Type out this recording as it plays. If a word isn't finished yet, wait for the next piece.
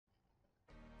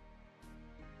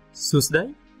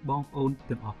Susday, bong own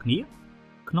the Orkney,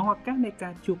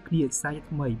 Knocker chuk clear side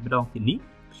may belong to me,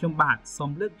 some bad,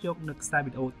 some little joke next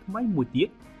side old my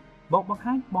muted, bong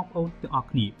behind bong own the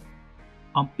Orkney.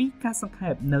 On peak cast and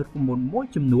cab no moon more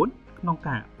jim noon,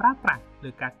 Knonka, pra,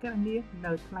 the Cacarnia,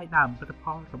 no fly down but the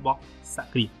power of box,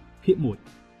 sacri, pit mood.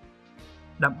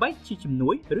 The bite chim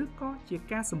noy, Ruko,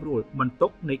 Chicasam rule,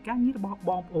 Montok, they can near about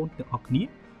bomb own the Orkney,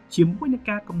 Chim when the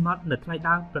cat come not the fly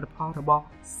down but the power of box,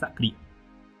 sacri.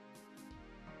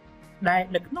 ដែល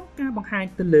នៅក្នុងការបង្ហាញ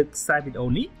ទៅលើខ្សែវីដេអូ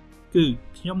នេះគឺ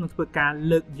ខ្ញុំនឹងធ្វើការ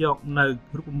លើកយកនៅ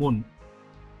រូបមន្ត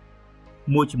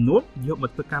មួយចំនួនយកម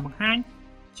កធ្វើការបង្ហាញ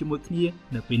ជាមួយគ្នា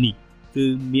នៅពេលនេះគឺ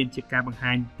មានជាការបង្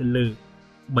ហាញទៅលើ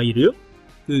3រឿង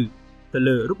គឺទៅ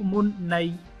លើរូបមន្តនៃ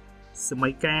សម័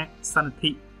យកាលសន្និ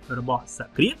ធិរបស់ស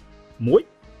ក្តិ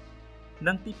1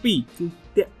និងទី2គឺ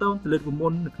តាក់ទងទៅលើរូបម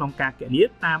ន្តនៅក្នុងការគណនា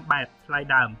តាមបែបថ្លៃ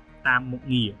ដើមតាមមុខ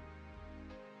ងារ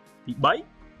ទី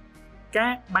3កា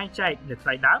របែងចែកនៅថ្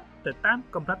លៃដើមទៅតាម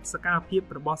កម្រិតសកម្មភាព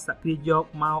របស់សក្តិយក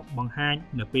មកបង្ហាញ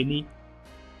នៅពេលនេះ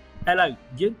ឥឡូវ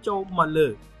យើងចូលមកលើ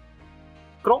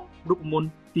ក្រុមរូបមន្ត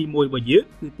ទី1របស់យើង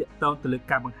គឺតាក់ទងទៅលើ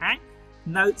ការបង្ហាញ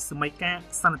នៅសម័យកាល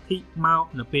សន្និធិមក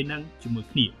នៅពេលហ្នឹងជាមួយ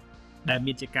គ្នាដែល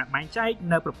មានជាការបែងចែក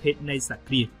នៅប្រភេទនៃសក្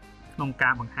តិក្នុងកា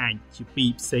របង្ហាញជាពីរ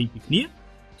ផ្សេងពីគ្នា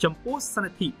ចំពោះសន្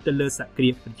និធិទៅលើសក្តិ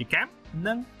ពាណិជ្ជកម្ម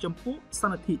និងចំពោះស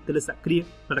ន្និធិទៅលើសក្តិ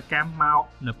ប្រតិកម្មមក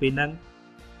នៅពេលហ្នឹង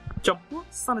ចំពោះ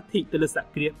សន្និធិទៅលើសក្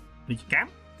តិពាណិជ្ជកម្ម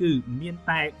គឺមាន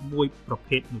តែមួយប្រ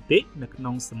ភេទនោះទេនៅក្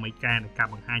នុងសម័យកាលនៃការ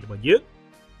បង្ហាញរបស់យើង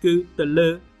គឺទៅលើ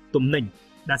ទំនិញ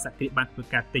ដែលសក្តិបានធ្វើ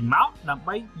ការទិញមកដើម្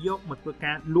បីយកមកធ្វើ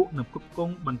ការលក់និងគ្រប់គ្រ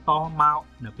ងបន្តមក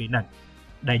នៅពេលហ្នឹង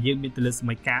ដែលយើងមានទៅលើស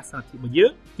ម័យកាលសន្និធិរបស់យើ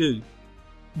ងគឺ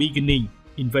beginning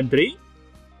inventory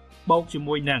បូកជា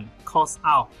មួយនឹង cost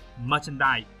of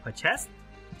merchandise purchase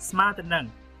ស្មើទៅនឹង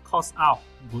cost of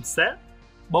goods sold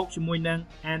បូកជាមួយនឹង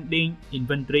ending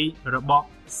inventory របស់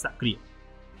សក្តិ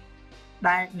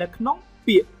ដែលនៅក្នុង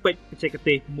ពាក្យពេចន៍បច្ចេក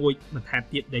ទេសមួយបន្ថែម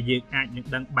ទៀតដែលយើងអាចនឹង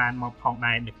ដឹងបានមកផង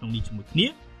ដែរនៅក្នុងនេះជាមួយគ្នា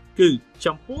គឺ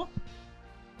ចំពោះ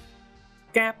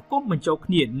ការផ្គុំបញ្ចូល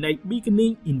គ្នានៃ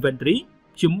beginning inventory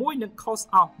ជាមួយនឹង cost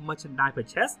of merchandise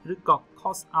purchase ឬក៏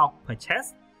cost of purchase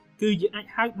គឺយើងអាច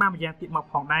ហៅបានម្យ៉ាងទៀតមក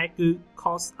ផងដែរគឺ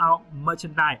cost of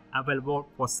merchandise available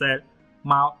for sale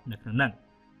មកនៅក្នុងហ្នឹង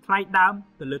ថ្លៃដើម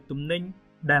ទៅលើទំនិញ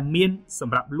ដែលមានស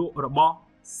ម្រាប់លក់របស់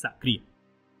សក្តិ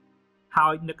ហើ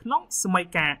យនៅក្នុងសម័យ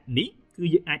កាលនេះគឺ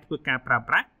យើងអាចធ្វើការប្រើ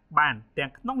ប្រាស់បានទាំ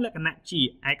ងក្នុងលក្ខណៈជា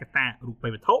ឯកតារូបិ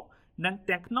យវត្ថុនិង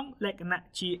ទាំងក្នុងលក្ខណៈ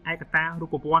ជាឯកតារូ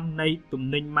បវន្តនៃទំ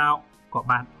និញមកក៏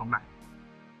បានផងដែរ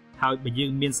ហើយបើយើ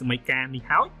ងមានសម័យកាលនេះ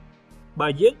ហើយបើ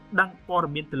យើងដឹងព័ត៌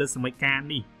មានទៅលើសម័យកាល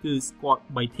នេះគឺស្គាល់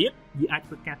3ធាតុយើងអាច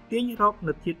ធ្វើការទាញរក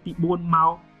នៅធាតុទី4ម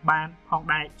កបានផង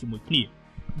ដែរជាមួយគ្នា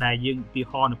ដែលយើងឧទា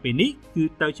ហរណ៍នៅពេលនេះគឺ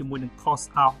ទៅជាមួយនឹង cost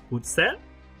of goods sold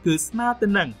គឺស្មើទៅ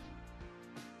នឹង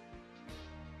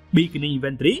beginning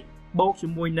inventory បូកជា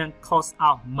មួយនឹង cost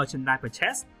of merchandise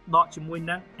purchase ដកជាមួយ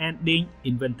នឹង ending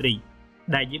inventory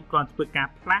ដែលយើងគ្រាន់ធ្វើការ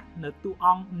ផ្លាស់នៅតួអ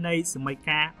ង្គនៃសម័យ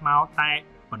កាលមកតែ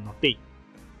ប៉ុណ្ណោះទេឥ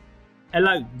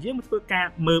ឡូវយើងមកធ្វើការ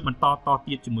មើលបន្តត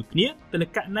ទៀតជាមួយគ្នាទៅលើ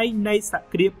ករណីនៃស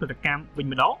ក្តិប្រតិកម្មវិញ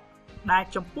ម្ដងដែល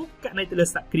ចំពោះករណីទៅលើ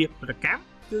សក្តិប្រតិកម្ម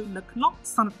គឺនៅក្នុង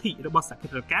សន្និធិរបស់សក្តិ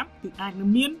ប្រតិកម្មគឺអាចនឹង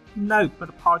មាននៅផលិ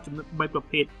តផលចំណុច3ប្រ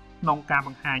ភេទក្នុងការប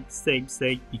ង្ហាញផ្សេ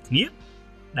ងពីគ្នា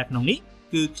ដែលក្នុងនេះ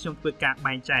គឺខ្ញុំធ្វើការ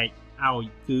បែងចែកឲ្យ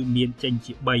គឺមានចេញ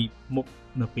ជា3មុខ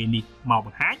នៅពេលនេះមកប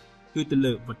ង្ហាញគឺទៅ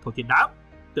លើវត្ថុធាតុដើម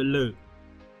ទៅលើ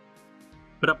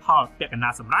ផលិតផលពាក់កណ្ដា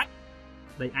លសម្រាប់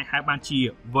ដែលអាចហៅបានជា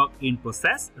work in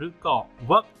process ឬក៏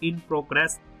work in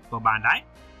progress ក៏បានដែរ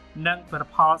និងផលិត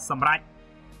ផលសម្រាប់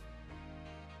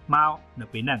មកនៅ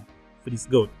ពេលហ្នឹង finished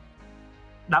good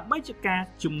ដើម្បីជាការ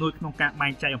ជំនួយក្នុងការបែ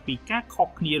ងចែកអំពីការខុស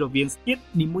គ្នារវាងធាតុ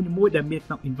នីមួយៗដែលមាន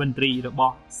ក្នុង inventory រប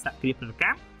ស់សក្តិផលិតក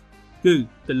ម្មគឺ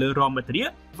ទៅលើ raw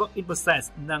material work in process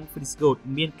និង finished good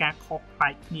មានការខុសប្លែ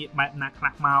កគ្នាបែបណាខ្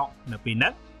លះមកនៅពេលហ្នឹ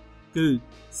ងគឺ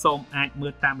សូមអាចមើ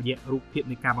លតាមរយៈរូបភាព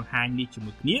នៃការបង្ហាញនេះជា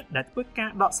មួយគ្នាដែលធ្វើការ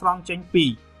ដកស្រង់ចេញពី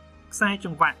ខ្សែច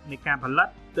ង្វាក់នៃការផលិត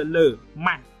ទៅលើ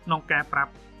ម៉ាស់ក្នុងការប្រើ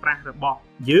ប្រាស់របស់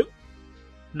យើង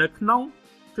នៅក្នុង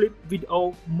clip video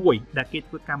មួយដែលគេ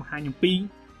ធ្វើការបង្ហាញអំពី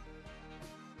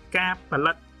ការផ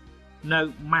លិតនៅ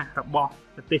ម៉ាស់របស់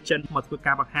ប្រទេសចិនមកធ្វើ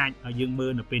ការបង្ហាញឲ្យយើងមើ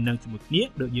លនៅពេលហ្នឹងជាមួយគ្នា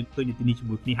ដូចយើងឃើញនៅទីនេះជា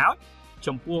មួយគ្នាហើយ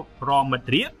ចំពោះ raw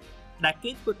material ដែល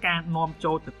គេធ្វើការនាំ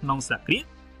ចូលទៅក្នុងសក្តិ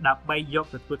ដើម្បីយក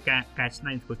ទៅធ្វើការកែច្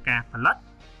នៃធ្វើការផលិត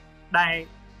ដែល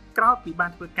ក្រោយពីបា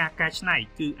នធ្វើការកែច្នៃ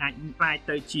គឺអាចក្លាយ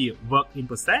ទៅជា work in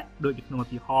process ដូចនៅក្នុងឧ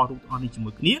ទាហរណ៍រូបទាំងអស់នេះជា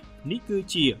មួយគ្នានេះគឺ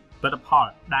ជាផលិតផល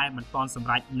ដែលមិនទាន់សម្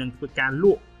រេចនឹងធ្វើការល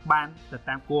ក់បានទៅ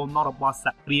តាមគោលនរបស់ស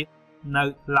ក្តិនៅ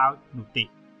ឡើយនោះទេ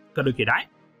ក៏ដូចជាដែរ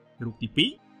រូបទី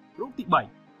2រូបទី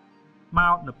3 ម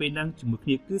កនៅពេលហ្នឹងជាមួយគ្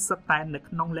នាគឺសុទ្ធតែនៅ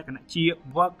ក្នុងលក្ខណៈជា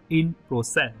work in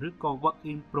process ឬក៏ work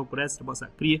in progress របស់សហ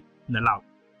គ្រាសនៅឡើយ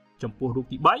ចំពោះរូប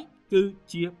ទី3គឺ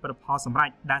ជាប្រផលសម្រា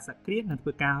ប់ដែលសហគ្រាសនឹងធ្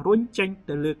វើការរុញចេញ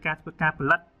ទៅលើការធ្វើការផ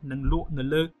លិតនិងលក់នៅ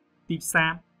លើទីផ្សារ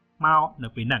មកនៅ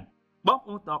ពេលហ្នឹងបងប្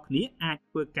អូនទាំងអស់គ្នាអាច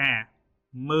ធ្វើការ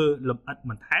មើលលម្អិត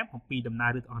បន្ថែមអំពីដំណើរ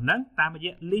រឿងទាំងអស់ហ្នឹងតាមរ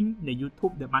យៈ link នៃ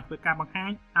YouTube ដែលបានធ្វើការបង្ហា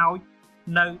ញឲ្យ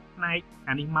នៅផ្នែក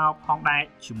អានេះមកផងដែរ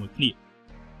ជាមួយគ្នា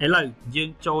ឥឡូវយើង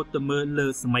ចូលទៅមើលលើ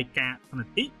សមីការសន្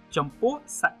តិចំពោះ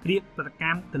សហគ្រាសប្រតិក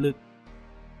ម្មទៅលើ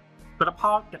ប្រផ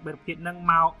លកបិរភាពនឹង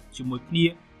មកជាមួយគ្នា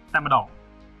តែម្ដង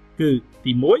គឺ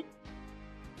ទី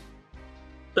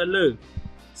1ទៅលើ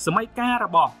សមីការរ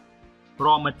បស់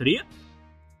raw material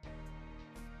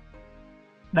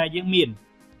ដែលយើងមាន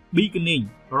beginning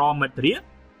raw material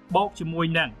បូកជាមួយ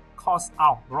នឹង cost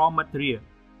of raw material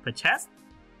purchase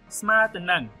ស្មើទៅ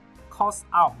នឹង cost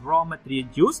of raw material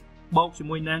use បូកជា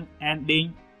មួយនឹង ending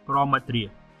raw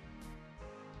material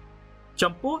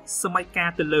ចំពោះសមីការ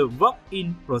ទៅលើ work in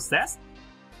process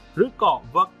ឬក៏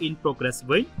work in progress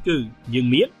វិញគឺយើង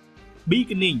មាន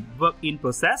beginning work in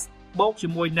process បូកជា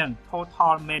មួយនឹង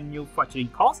total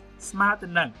manufacturing cost ស្មើទៅ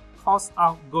នឹង cost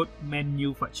of goods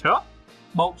manufacture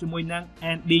បូកជាមួយនឹង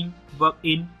ending work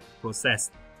in process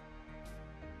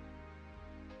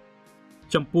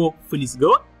ចំពោះ finished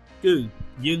good គឺ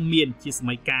យើងមានជាស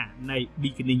មីការនៃ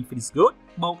beginning finished good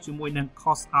បូកជាមួយនឹង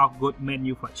cost of good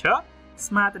manufacture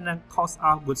ស្មើទៅនឹង cost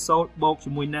of goods sold បូក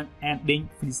ជាមួយនឹង ending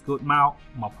finished good ម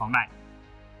កផងដែរ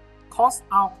cost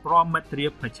of raw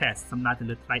material purchase សំដៅទៅ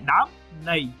លើថ្លៃដើម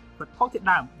នៃវត្ថុធាតុ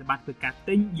ដើមដែលបានធ្វើការ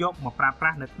ទិញយកមកប្រើប្រា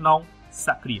ស់នៅក្នុងស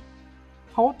ហគ្រាស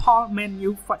total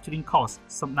manufacturing cost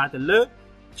សំដៅទៅលើ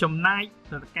ចំណាយផ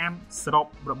លិតកម្មសរុប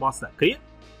របស់សហគ្រាស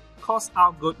cost of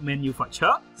good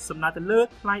manufacture សំដៅទៅលើ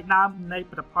ថ្លៃដើមនៃ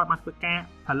ផលិតផលបានធ្វើការ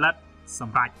ផលិតស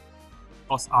ម្រាប់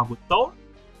cost of goods sold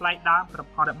ថ្លៃដើមផលិត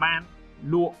ផលដែលបាន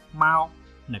លក់មក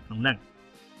នៅក្នុងនោះ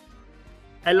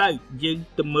ឥឡូវយើង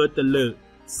ទៅមើលទៅលើ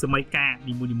សមីការ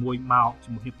នីមួយៗមកជា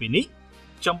មួយគ្នាពេលនេះ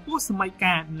ចំពោះសមី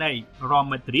ការនៃ raw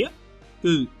material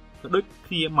គឺក៏ដូច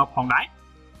គ្នាមកផងដែរ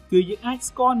គឺយើងអាច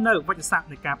ស្គាល់នៅវចនស័ព្ទ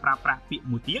នៃការប្រើប្រាស់ពាក្យ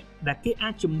មួយទៀតដែលគេអា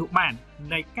ចជំនួសបាន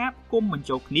នៃការផ្គុំបញ្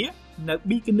ចូលគ្នានៅ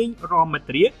beginning raw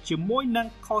material ជាមួយនឹង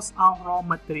cost of raw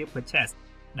material purchase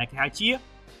ដែលគេហៅជា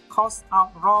cost of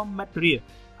raw material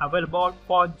available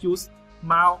for use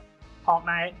មកផង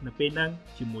ដែរនៅពេលហ្នឹង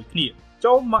ជាមួយគ្នា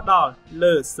ចូលមកដល់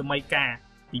លើសមីការ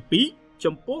ទី2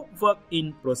ចំពោះ work in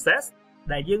process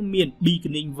ដែលយើងមាន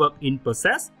beginning work in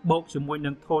process បូកជាមួយ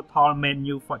នឹង total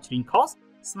manufacturing cost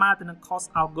ស្មើទៅនឹង cost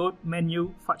of good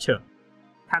manufacture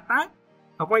ថាតើ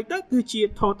អ្វីទៅគឺជា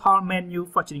total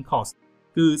manufacturing cost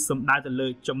គឺសំដៅទៅលើ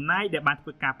ចំណាយដែលបានធ្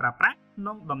វើការប្រើប្រាស់ក្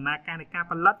នុងដំណើរការនៃការ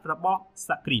ផលិតរបស់ស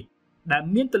ហគ្រាសដែល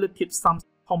មានទៅលើធាតុផ្សំ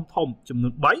ធំចំនួ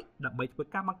ន3ដើម្បីធ្វើ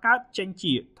ការបង្កើតចេញ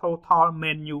ជា total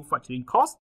manufacturing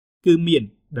cost គឺមាន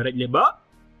direct labor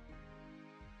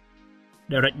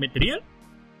direct material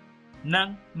និង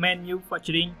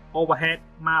manufacturing overhead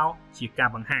មកជាការ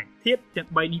បង្ហាញធាតុទាំង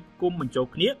3នេះគុំបញ្ចូល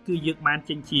គ្នាគឺយើងបាន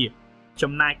ចេញជា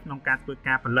ចំណាយក្នុងការធ្វើ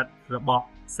ការផលិតរបស់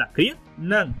សហគ្រាស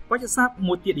និងបច្ចុប្បន្ន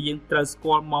មួយទៀតដែលយើងត្រូវស្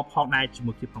គាល់មកផងដែរជា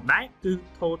មួយគ្នាផងដែរគឺ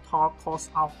total cost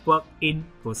of work in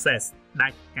process ដែ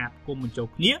លការគុំបញ្ចូល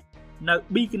គ្នានៅ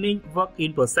beginning work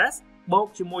in process បូក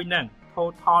ជាមួយនឹង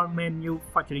total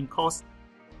manufacturing cost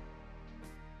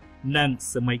និង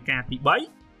សមីការទី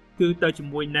3គឺទៅជា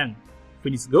មួយនឹង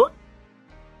finished good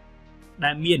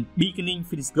ដែលមាន beginning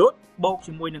finished good បូក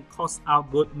ជាមួយនឹង cost of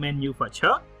good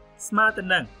manufacture ស្មើទៅ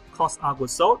នឹង cost of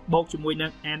goods sold បូកជាមួយនឹ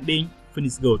ង ending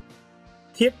finished good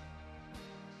ធាតុ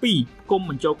2គុំ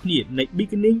បញ្ចូលគ្នានៃ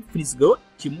beginning finished good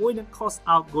ជាមួយនឹង cost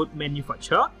of good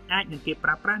manufacture អាចនឹងគេប្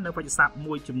រើប្រាស់នៅវចនស័ព្ទ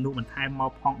មួយចំនួនបន្ថែមម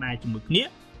កផងដែរជាមួយគ្នា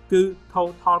គឺ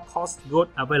total cost good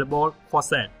available for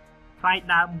sale ថ្លៃ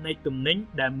ដើមនៃទំនិញ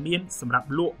ដែលមានសម្រាប់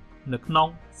លក់នៅក្នុង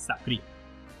សហគ្រាស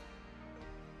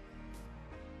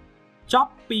ច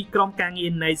ប់ពីក្រុមការងា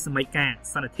រនៃសមីការ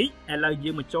សន្និធិឥឡូវយើ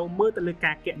ងមកចូលមើលទៅលើ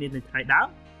ការគណនានៃថ្លៃដើម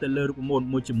ទៅលើរូបមន្ត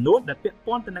មួយចំនួនដែលពាក់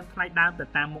ព័ន្ធទៅនឹងថ្លៃដើមទៅ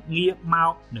តាមមុខងារម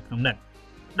កនៅក្នុងនោះ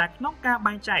ដែលក្នុងការ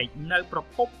បែងចែកនៅប្រ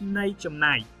ភពនៃចំ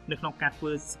ណាយនៅក្នុងការធ្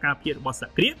វើសកម្មភាពរបស់សហ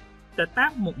គ្រាសទៅតា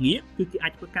មមុខងារគឺគេអា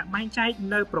ចធ្វើការបែងចែក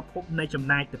នៅប្រភពនៃចំ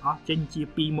ណាយទាំងអស់ចេញជា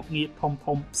ពីរមុខងារ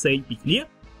ធំផ្សេងពីគ្នា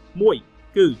មួយ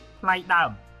គឺថ្លៃដើ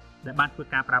មដែលបានធ្វើ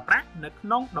ការប្រើប្រាស់នៅក្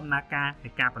នុងដំណើរការនៃ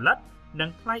ការផលិតនិង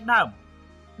ថ្លៃដើម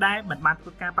ដែលមិនបានធ្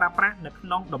វើការប្រើប្រាស់នៅក្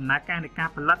នុងដំណើរការនៃការ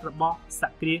ផលិតរបស់សហ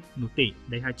គ្រាសនោះទេ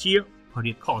ដែលហៅជា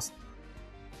real cost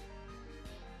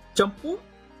ចំពោះ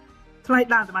ថ្លៃ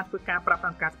ដើមដែលបានធ្វើការប្រើប្រា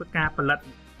ស់ការធ្វើការផលិតរ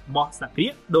បស់សហគ្រា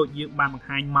សដូចយើងបានបង្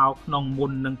ហាញមកក្នុងមុ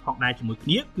ននឹងផងដែរជាមួយគ្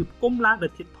នាគឺផ្គុំឡើងដោ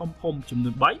យធាតុធំចំនួ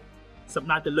ន3 សំ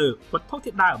ដៅទៅលើវត្ថុ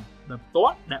ធាតុដើមដែលផ្ទា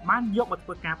ល់ដែលបានយកមកធ្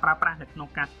វើការប្រើប្រាស់នៅក្នុង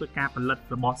ការធ្វើការផលិត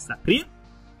របស់សហគ្រាស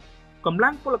កម្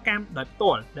លាំងពលកម្មដោយផ្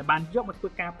ទាល់ដែលបានយកមកធ្វើ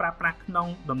ការប្រើប្រាស់ក្នុង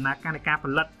ដំណើរការនៃការផ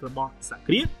លិតរបស់សហ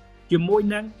គ្រាសជាមួយ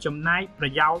នឹងចំណាយប្រ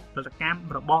យោជន៍ផលិតកម្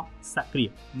មរបស់សហគ្រាស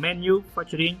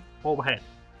manufacturing overhead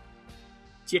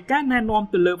ជាការណែនាំ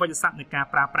ទៅលើវត្ថុស័ព្ទនៃការ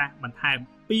ប្រើប្រាស់បន្ថែម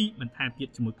ទៀត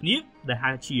ជាមួយគ្នាដែល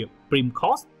ហៅជា prim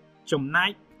cost ចំណាយ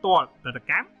ផ្ទាល់ផលិត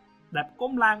កម្មដែលផ្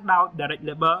គុំឡើងដោយ direct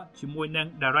labor ជាមួយនឹង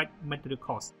direct material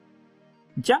cost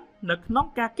អញ្ចឹងនៅក្នុង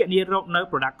ការគណនារកនៅ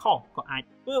product cost ក៏អាច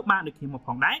ធ្វើបានដូចគ្នាមកផ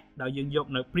ងដែរដោយយើងយក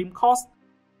នៅ prim cost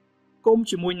គុំ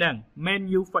ជាមួយនឹង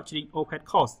manufacturing overhead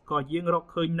cost ក៏យើងរក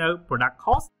ឃើញនៅ product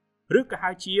cost ឬក៏ហៅ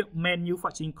ជា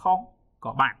manufacturing cost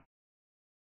ក៏បាន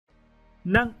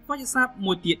និងវត្ថុស័ព្ទ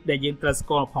មួយទៀតដែលយើងត្រូវស្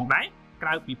គាល់ផងដែរក្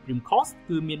រៅពី prim cost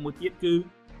គឺមានមួយទៀតគឺ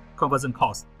conversion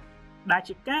cost ដែល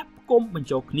ជាការផ្គុំបញ្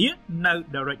ចូលគ្នានៅ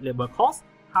direct labor cost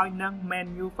ហើយនិង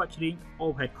manufacturing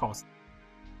overhead cost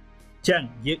ចឹង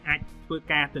យើងអាចធ្វើ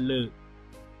ការទៅលើ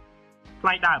ថ្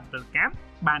លៃដើមផលិតកម្ម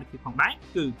បានដូចផងដែរ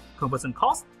គឺ conversion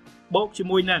cost បូកជា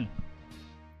មួយនឹង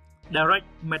direct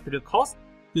material cost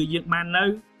គឺយើងបាននៅ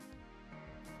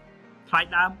ថ្លៃ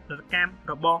ដើមផលិតកម្ម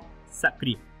របស់សហគ្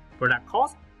រាស product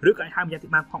cost ឬក៏អាចហៅយ៉ាងទៀត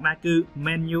បានផងដែរគឺ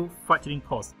manufacturing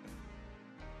cost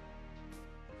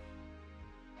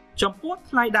ចំពោះ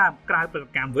ថ្លៃដើមក្រៅផលិត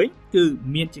កម្មវិញគឺ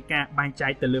មានជាការបែងចែ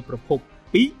កទៅលើប្រភព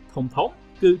2ធំ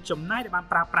គឺចំណាយដែលបាន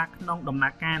ប្រើប្រាស់ក្នុងដំណើ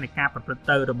រការនៃការប្រព្រឹត្ត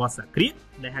ទៅរបស់សហគ្រាស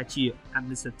ដែលហៅជា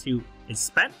administrative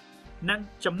expense និង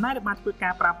ចំណាយដែលបានធ្វើកា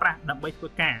រប្រើប្រាស់ដើម្បីធ្វើ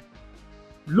ការ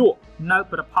លក់នៅ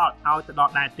ផលិតផលឲ្យទៅដ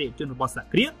ល់ដៃអតិថិជនរបស់សហ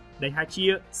គ្រាសដែលហៅជា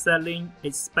selling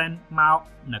expense មក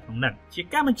នៅក្នុងនោះជា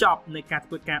ការបញ្ចប់នៃការ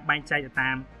ធ្វើការបែងចែកទៅតា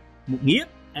មមុខងារ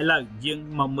ឥឡូវយើង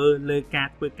មកមើលលើការ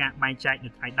ធ្វើការបែងចែកនៅ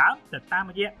ថ្លៃដើមទៅតាម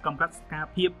រយៈកម្រិតសកម្ម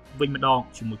ភាពវិញម្ដង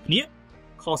ជាមួយគ្នា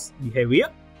cost behavior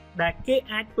ដែលគេ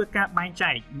អាចធ្វើការបែង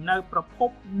ចែកនៅប្រភព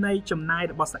នៃចំណាយ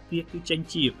របស់សហគ្រាសគឺចេញ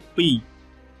ជា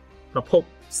2ប្រភព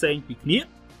ផ្សេងពីគ្នា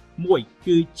មួយ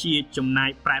គឺជាចំណាយ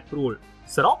ប្រែប្រួល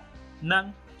សរុបនិង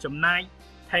ចំណាយ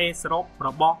ថេរសរុបរ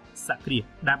បស់សហគ្រាស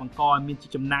ដែលបង្កឲ្យមានជា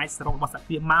ចំណាយសរុបរបស់សហ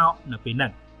គ្រាសមកនៅពេលហ្នឹ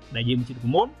ងដែលយើងមានជា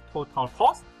មុន total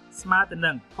cost ស្មើទៅ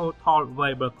នឹង total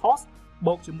variable cost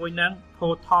បូកជាមួយនឹង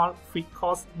total fixed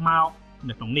cost មក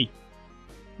នៅក្នុងនេះ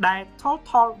ដែល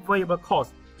total variable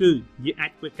cost គឺយើងអា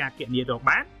ចធ្វើការគណនារក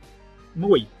បាន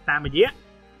មួយតាមរយៈ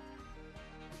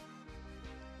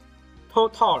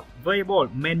total variable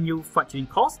manufacturing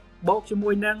cost បូកជាមួ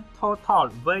យនឹង total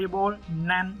variable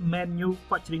non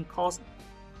manufacturing cost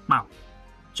មក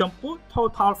ចំពោះ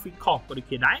total fixed cost ក៏ដូច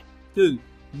គ្នាដែរគឺ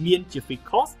មានជា fixed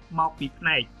cost មកពីផ្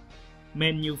នែក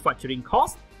manufacturing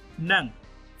cost និង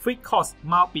fixed cost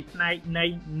មកពីផ្នែកនៃ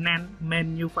non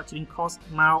manufacturing cost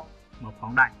មកផ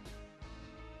ងដែរ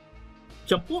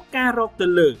ចំពោះការរកទៅ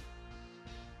លើ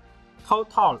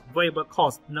total variable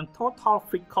cost និង total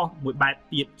fixed cost មួយបែប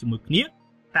ទៀតជាមួយគ្នា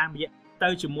តាមរយៈទៅ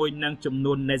ជាមួយនឹងចំ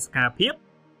នួននៃសកម្មភាព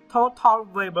total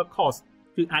variable cost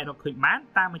គឺអាចរកឃើញបាន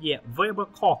តាមរយៈ variable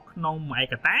cost ក្នុងមួយឯ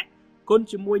កតាគុណ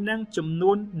ជាមួយនឹងចំ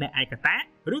នួននៃឯកតា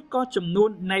ឬក៏ចំនួន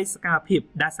នៃសកម្មភាព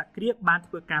ដែលសហគ្រាសបាន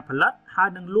ធ្វើការផលិតហើយ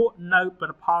នឹងលក់នៅផលិ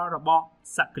តផលរបស់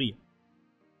សហគ្រាស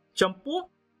ចំពោះ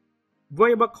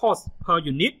variable cost per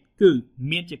unit គឺ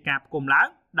មានជាការផ្គុំឡើង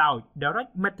ដោយ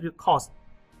direct material cost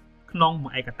ក្នុងមួ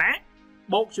យឯកតា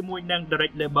បូកជាមួយនឹង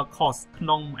direct labor cost ក្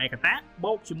នុងមួយឯកតា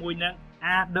បូកជាមួយនឹង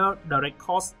other direct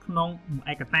cost ក្នុងមួ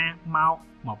យឯកតាម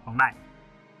កផងដែរ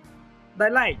ដែ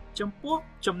លឡែកចំពោះ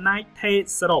ចំណាយថេរ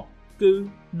សរុបគឺ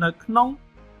នៅក្នុង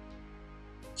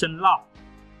ចន្លោះ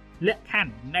លក្ខខណ្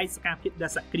ឌនៃសកម្មភាពដែ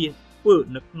លសហគ្រាសធ្វើ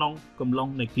នៅក្នុងកំឡុង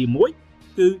នៃគ្រាមួយ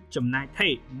គឺចំណាយថេ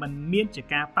រមិនមានជា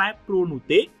ការប្រែប្រួលនោះ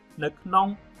ទេនៅក្នុង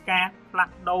ការផ្លា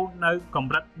ស់ប្ដូរនៅក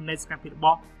ម្រិតនៃសកម្មភាពរប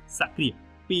ស់សហគ្រាស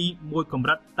ពីមួយកម្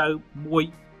រិតទៅមួយ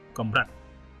កម្រិត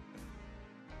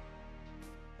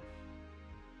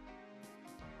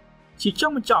ជាចុ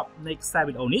ងបញ្ចប់នៃខ្សែ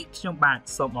វីដេអូនេះខ្ញុំបាទ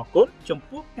សូមអរគុណចំ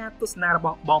ពោះការទស្សនារប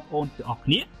ស់បងប្អូនទាំងអស់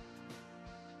គ្នា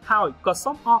ហើយក៏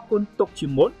សូមអរគុណទុកជា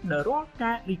មុននៅរាល់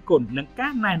ការរិះគន់និងកា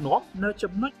រណែនាំនៅ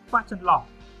ចំណុចខ្វះចន្លោះ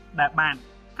ដែលបាន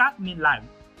កើតមានឡើង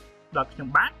ដល់ខ្ញុំ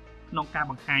បាទក្នុងការ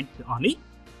បង្ហាញទាំងអស់នេះ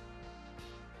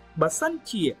បើសិន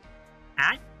ជា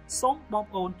អាចសូមបង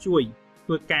ប្អូនជួយធ្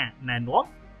វើការណែនាំ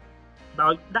ដោ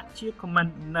យដាក់ជា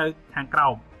comment នៅខាងក្រោ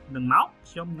មនឹងមក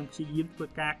ខ្ញុំនឹងព្យាយាមធ្វើ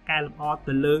ការកែលម្អ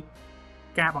ទៅលើ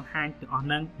ការបង្ហាញទាំងអស់ហ្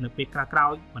នឹងនៅពេលក្រោ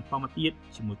យៗបន្តមកទៀត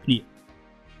ជាមួយគ្នា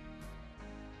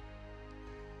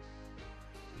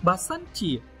បើសិន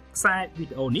ជាខ្សែវី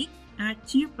ដេអូនេះអាច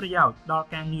ជាប្រយោជន៍ដល់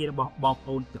ការងាររបស់បងប្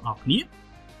អូនទាំងអស់គ្នា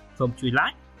សូមជួយ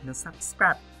like និង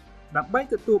subscribe ដើម្បី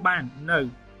ទទួលបាននៅ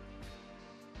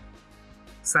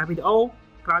ខ្សែវីដេអូ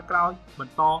ក្រោយៗប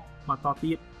ន្ត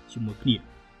ទៀត ជាមួយគ្នា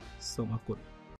សូមអរគុណ